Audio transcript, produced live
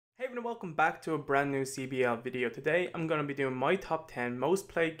everyone, welcome back to a brand new CBL video. Today I'm going to be doing my top 10 most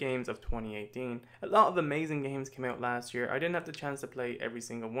played games of 2018. A lot of amazing games came out last year. I didn't have the chance to play every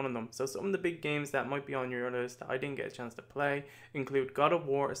single one of them, so some of the big games that might be on your list that I didn't get a chance to play include God of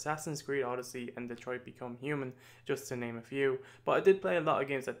War, Assassin's Creed Odyssey and Detroit Become Human, just to name a few. But I did play a lot of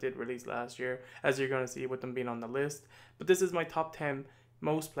games that did release last year, as you're going to see with them being on the list. But this is my top 10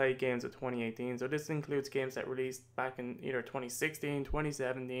 most played games of 2018, so this includes games that released back in either 2016,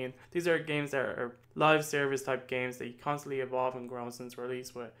 2017. These are games that are live service type games that you constantly evolve and grow since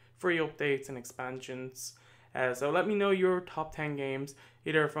release with free updates and expansions. So let me know your top 10 games,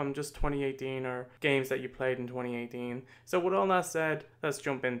 either from just 2018 or games that you played in 2018. So with all that said, let's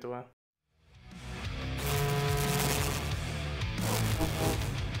jump into it.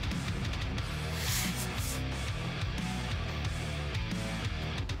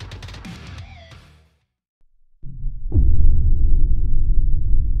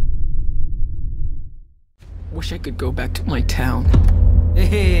 Wish I could go back to my town.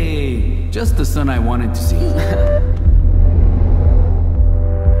 Hey, just the son I wanted to see.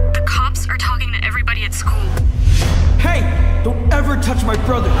 The cops are talking to everybody at school. Hey, don't ever touch my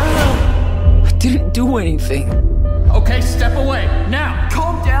brother. I didn't do anything. Okay, step away, now.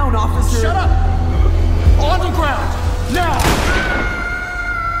 Calm down, officer. Shut up. On the ground, now.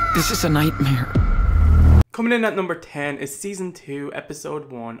 This is a nightmare. Coming in at number 10 is Season 2, Episode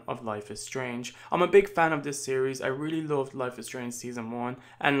 1 of Life is Strange. I'm a big fan of this series. I really loved Life is Strange Season 1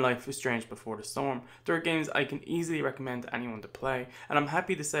 and Life is Strange Before the Storm. They are games I can easily recommend to anyone to play, and I'm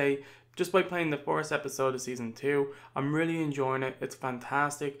happy to say, just by playing the first episode of Season 2, I'm really enjoying it. It's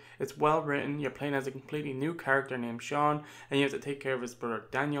fantastic, it's well written, you're playing as a completely new character named Sean, and you have to take care of his brother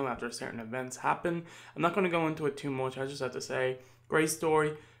Daniel after certain events happen. I'm not going to go into it too much, I just have to say, great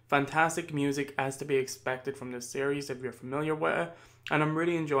story. Fantastic music as to be expected from this series if you're familiar with it, and I'm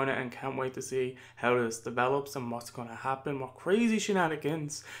really enjoying it and can't wait to see how this develops and what's going to happen, what crazy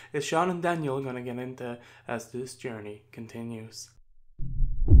shenanigans is Sean and Daniel going to get into as this journey continues.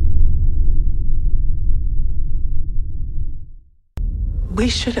 We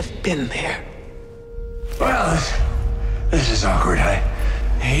should have been there. Well, this is awkward.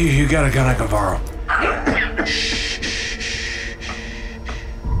 You got a gun I can borrow?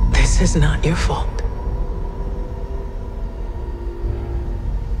 This is not your fault.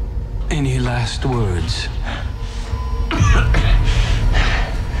 Any last words?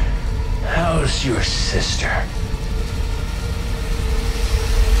 How's your sister?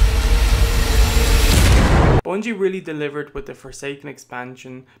 Bungie really delivered with the Forsaken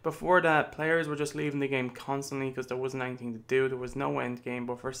expansion. Before that, players were just leaving the game constantly because there wasn't anything to do, there was no end game,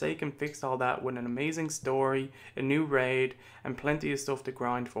 but Forsaken fixed all that with an amazing story, a new raid, and plenty of stuff to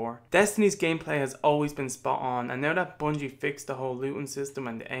grind for. Destiny's gameplay has always been spot on, and now that Bungie fixed the whole looting system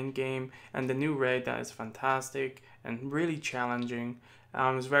and the end game, and the new raid that is fantastic and really challenging, I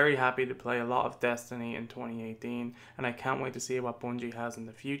was very happy to play a lot of Destiny in 2018, and I can't wait to see what Bungie has in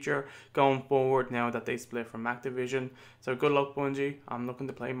the future going forward now that they split from Activision. So good luck, Bungie. I'm looking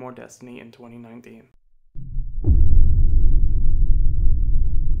to play more Destiny in 2019.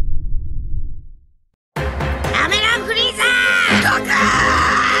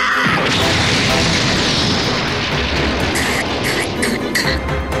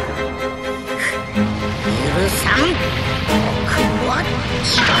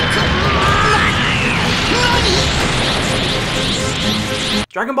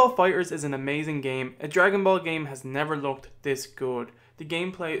 Dragon Ball FighterZ is an amazing game. A Dragon Ball game has never looked this good. The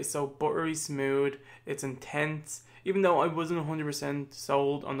gameplay is so buttery smooth, it's intense. Even though I wasn't 100%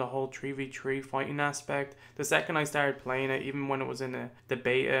 sold on the whole 3v3 fighting aspect, the second I started playing it, even when it was in the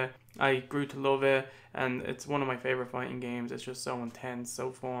beta, I grew to love it, and it's one of my favorite fighting games. It's just so intense,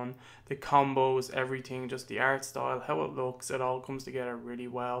 so fun. The combos, everything, just the art style, how it looks, it all comes together really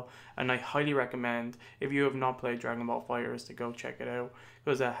well, and I highly recommend, if you have not played Dragon Ball FighterZ, to go check it out,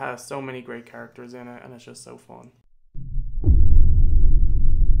 because it has so many great characters in it, and it's just so fun.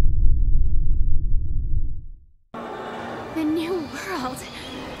 The new world.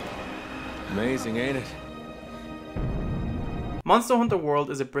 Amazing, ain't it? Monster Hunter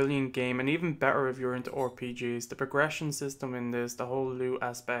World is a brilliant game, and even better if you're into RPGs. The progression system in this, the whole loot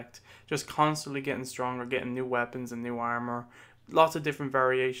aspect, just constantly getting stronger, getting new weapons and new armor. Lots of different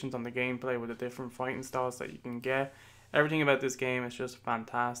variations on the gameplay with the different fighting styles that you can get. Everything about this game is just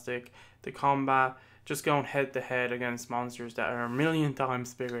fantastic. The combat, just going head to head against monsters that are a million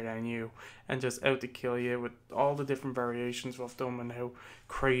times bigger than you and just out to kill you with all the different variations of them and how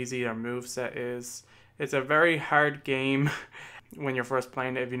crazy their moveset is. It's a very hard game when you're first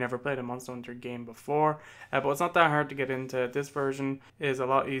playing it if you never played a Monster Hunter game before. But it's not that hard to get into. This version is a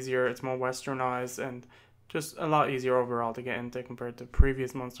lot easier, it's more westernized, and just a lot easier overall to get into compared to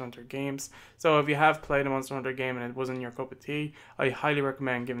previous Monster Hunter games. So if you have played a Monster Hunter game and it wasn't your cup of tea, I highly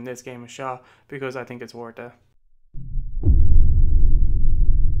recommend giving this game a shot because I think it's worth it.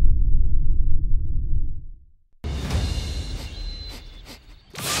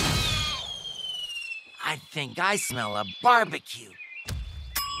 I think I smell a barbecue.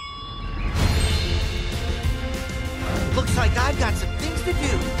 Looks like I've got some things to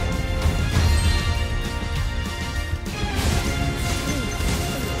do.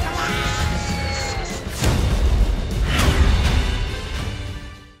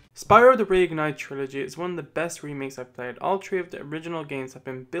 Spyro the Reignite trilogy is one of the best remakes I've played. All three of the original games have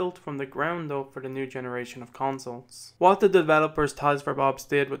been built from the ground up for the new generation of consoles. What the developers Toys for Bobs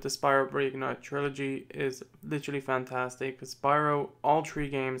did with the Spyro Reignite trilogy is literally fantastic, because Spyro, all three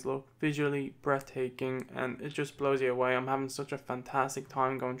games look visually breathtaking and it just blows you away. I'm having such a fantastic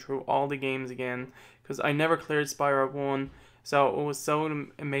time going through all the games again, because I never cleared Spyro 1, so it was so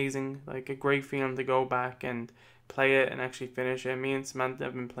amazing, like a great feeling to go back and play it and actually finish it. Me and Samantha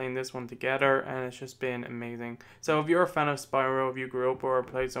have been playing this one together and it's just been amazing. So if you're a fan of Spyro, if you grew up or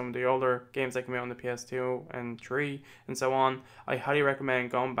played some of the older games that came out on the PS2 and 3 and so on, I highly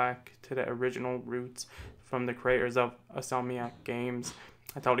recommend going back to the original roots from the creators of Insomniac Games.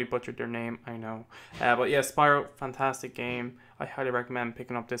 I totally butchered their name, I know. But yeah, Spyro, fantastic game. I highly recommend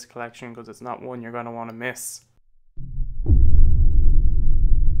picking up this collection because it's not one you're going to want to miss.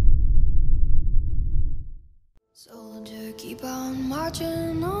 Soldier, keep on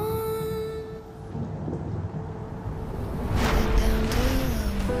marching on. Head down till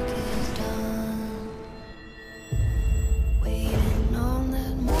the work is done. Waiting on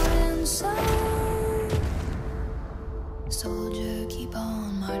that morning sun. Soldier, keep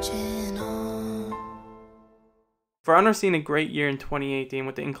on marching on. For Honor seen a great year in 2018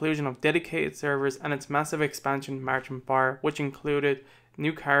 with the inclusion of dedicated servers and its massive expansion Marching Fire, which included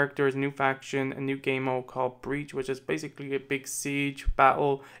new characters, new faction, a new game mode called Breach, which is basically a big siege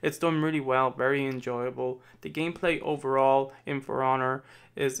battle. It's done really well, very enjoyable. The gameplay overall in For Honor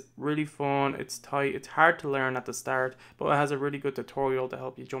is really fun, it's tight, it's hard to learn at the start, but it has a really good tutorial to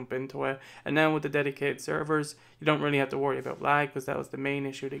help you jump into it. And now with the dedicated servers, you don't really have to worry about lag, because that was the main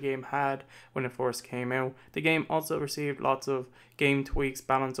issue the game had when it first came out. The game also received lots of game tweaks,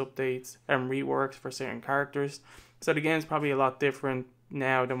 balance updates, and reworks for certain characters. So the game is probably a lot different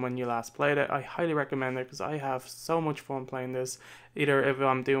now than when you last played it. I highly recommend it because I have so much fun playing this, either if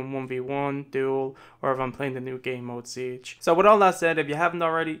I'm doing 1v1 duel or if I'm playing the new game mode Siege. So with all that said, if you haven't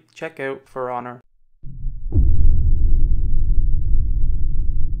already, check out For Honor.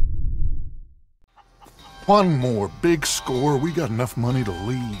 One more big score, we got enough money to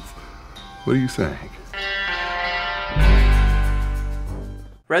leave. What do you think?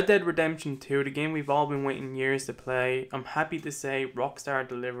 Red Dead Redemption 2, the game we've all been waiting years to play. I'm happy to say Rockstar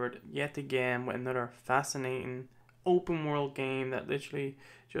delivered yet again with another fascinating open world game that literally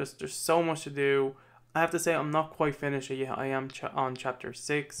just, there's so much to do. I have to say I'm not quite finished it yet. I am on chapter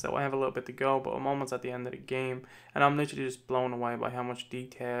 6, so I have a little bit to go, but I'm almost at the end of the game and I'm literally just blown away by how much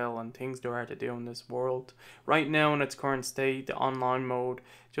detail and things there are to do in this world. Right now in its current state, the online mode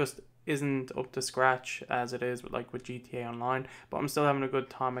just isn't up to scratch as it is with GTA Online, but I'm still having a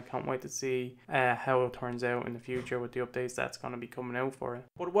good time. I can't wait to see how it turns out in the future with the updates that's going to be coming out for it.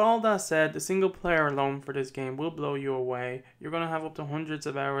 But with all that said, the single player alone for this game will blow you away. You're going to have up to hundreds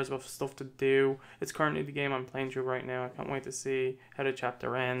of hours of stuff to do. It's currently the game I'm playing through right now. I can't wait to see how the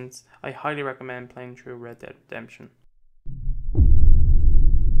chapter ends. I highly recommend playing through Red Dead Redemption.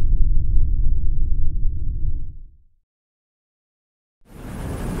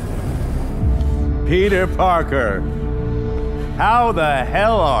 Peter Parker, how the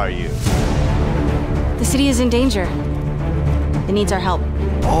hell are you? The city is in danger. It needs our help.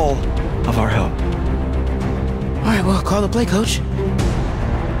 All of our help. All right, well, call the play, coach.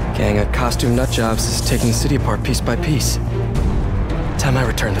 Gang of costume nutjobs is taking the city apart piece by piece. Time I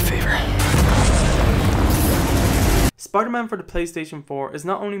return the favor. Spider-Man for the PlayStation 4 is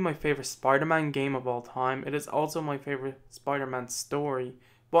not only my favorite Spider-Man game of all time, it is also my favorite Spider-Man story.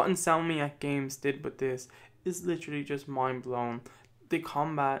 What Insomniac Games did with this is literally just mind-blowing. The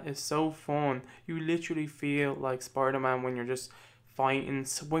combat is so fun. You literally feel like Spider-Man when you're just fighting,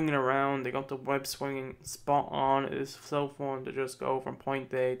 swinging around. They got the web swinging spot on. It is so fun to just go from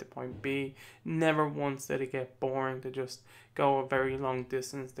point A to point B. Never once did it get boring to just go a very long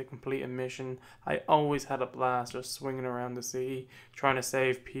distance to complete a mission. I always had a blast just swinging around the city, trying to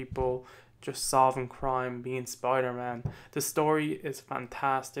save people, just solving crime, being Spider-Man. The story is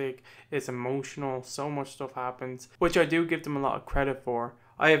fantastic, it's emotional, so much stuff happens, which I do give them a lot of credit for.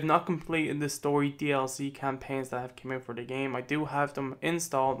 I have not completed the story DLC campaigns that have come out for the game. I do have them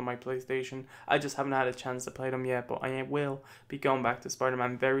installed on my PlayStation. I just haven't had a chance to play them yet, but I will be going back to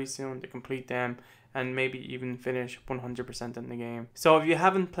Spider-Man very soon to complete them and maybe even finish 100% in the game. So if you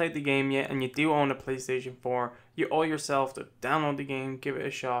haven't played the game yet and you do own a PlayStation 4, you owe yourself to download the game, give it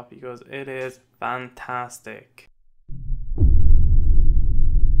a shot, because it is fantastic.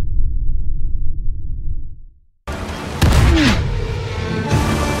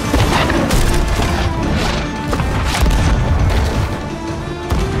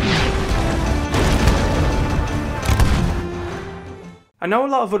 I know a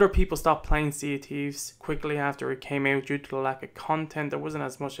lot of other people stopped playing Sea of Thieves quickly after it came out due to the lack of content. There wasn't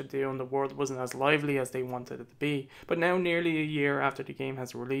as much to do and the world wasn't as lively as they wanted it to be. But now, nearly a year after the game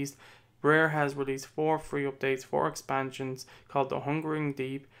has released, Rare has released 4 free updates, 4 expansions called The Hungering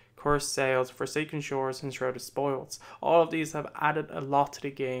Deep, Cursed Sails, Forsaken Shores, and Shrouded Spoils. All of these have added a lot to the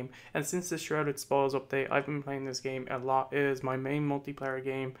game, and since the Shrouded Spoils update, I've been playing this game a lot. It is my main multiplayer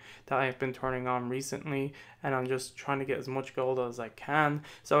game that I've been turning on recently, and I'm just trying to get as much gold as I can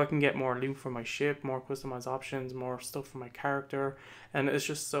so I can get more loot for my ship, more customized options, more stuff for my character, and it's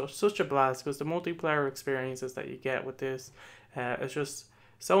just such a blast because the multiplayer experiences that you get with this, it's just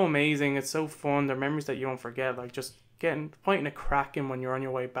so amazing. It's so fun. They're memories that you don't forget, like just fighting a Kraken when you're on your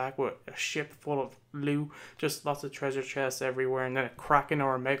way back with a ship full of loot, just lots of treasure chests everywhere, and then a Kraken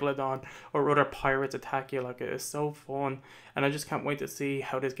or a Megalodon or other pirates attack you. Like, it is so fun, and I just can't wait to see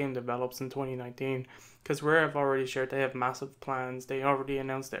how this game develops in 2019, because Rare have already shared they have massive plans. They already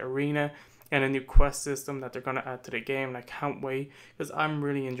announced the arena and a new quest system that they're going to add to the game, and I can't wait because I'm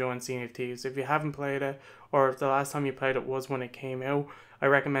really enjoying Sea of Thieves. If you haven't played it, or if the last time you played it was when it came out, I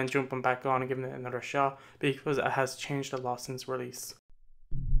recommend jumping back on and giving it another shot because it has changed a lot since release.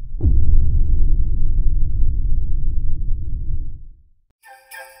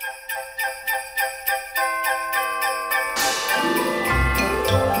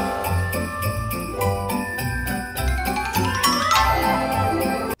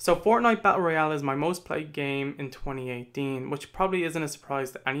 So Fortnite Battle Royale is my most played game in 2018, which probably isn't a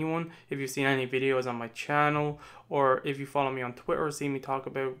surprise to anyone if you've seen any videos on my channel or if you follow me on Twitter or see me talk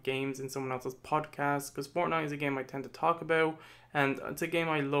about games in someone else's podcast, because Fortnite is a game I tend to talk about and it's a game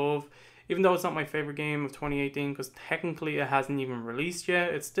I love, even though it's not my favorite game of 2018 because technically it hasn't even released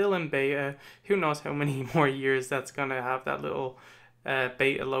yet. It's still in beta. Who knows how many more years that's gonna have that little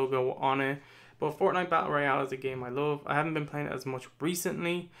beta logo on it. But Fortnite Battle Royale is a game I love. I haven't been playing it as much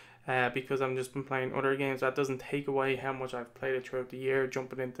recently because I've just been playing other games. That doesn't take away how much I've played it throughout the year,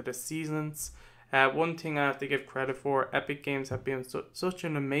 jumping into the seasons. One thing I have to give credit for, Epic Games have been such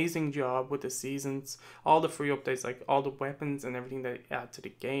an amazing job with the seasons. All the free updates, like all the weapons and everything they add to the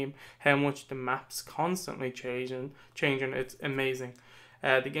game. How much the map's constantly changing. It's amazing.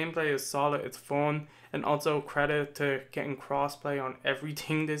 The gameplay is solid, it's fun, and also credit to getting crossplay on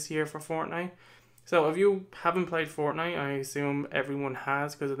everything this year for Fortnite. So if you haven't played Fortnite, I assume everyone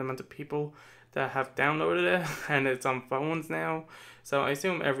has because of the amount of people that have downloaded it and it's on phones now. So I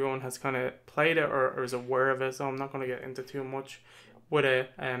assume everyone has kind of played it or is aware of it, so I'm not going to get into too much with it.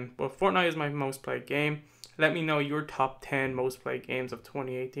 But Fortnite is my most played game. Let me know your top 10 most played games of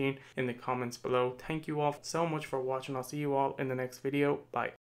 2018 in the comments below. Thank you all so much for watching. I'll see you all in the next video.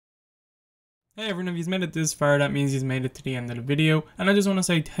 Bye. Hey everyone, if you've made it this far, that means you've made it to the end of the video. And I just want to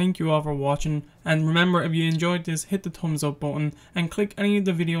say thank you all for watching. And remember, if you enjoyed this, hit the thumbs up button and click any of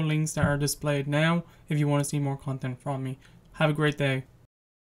the video links that are displayed now if you want to see more content from me. Have a great day.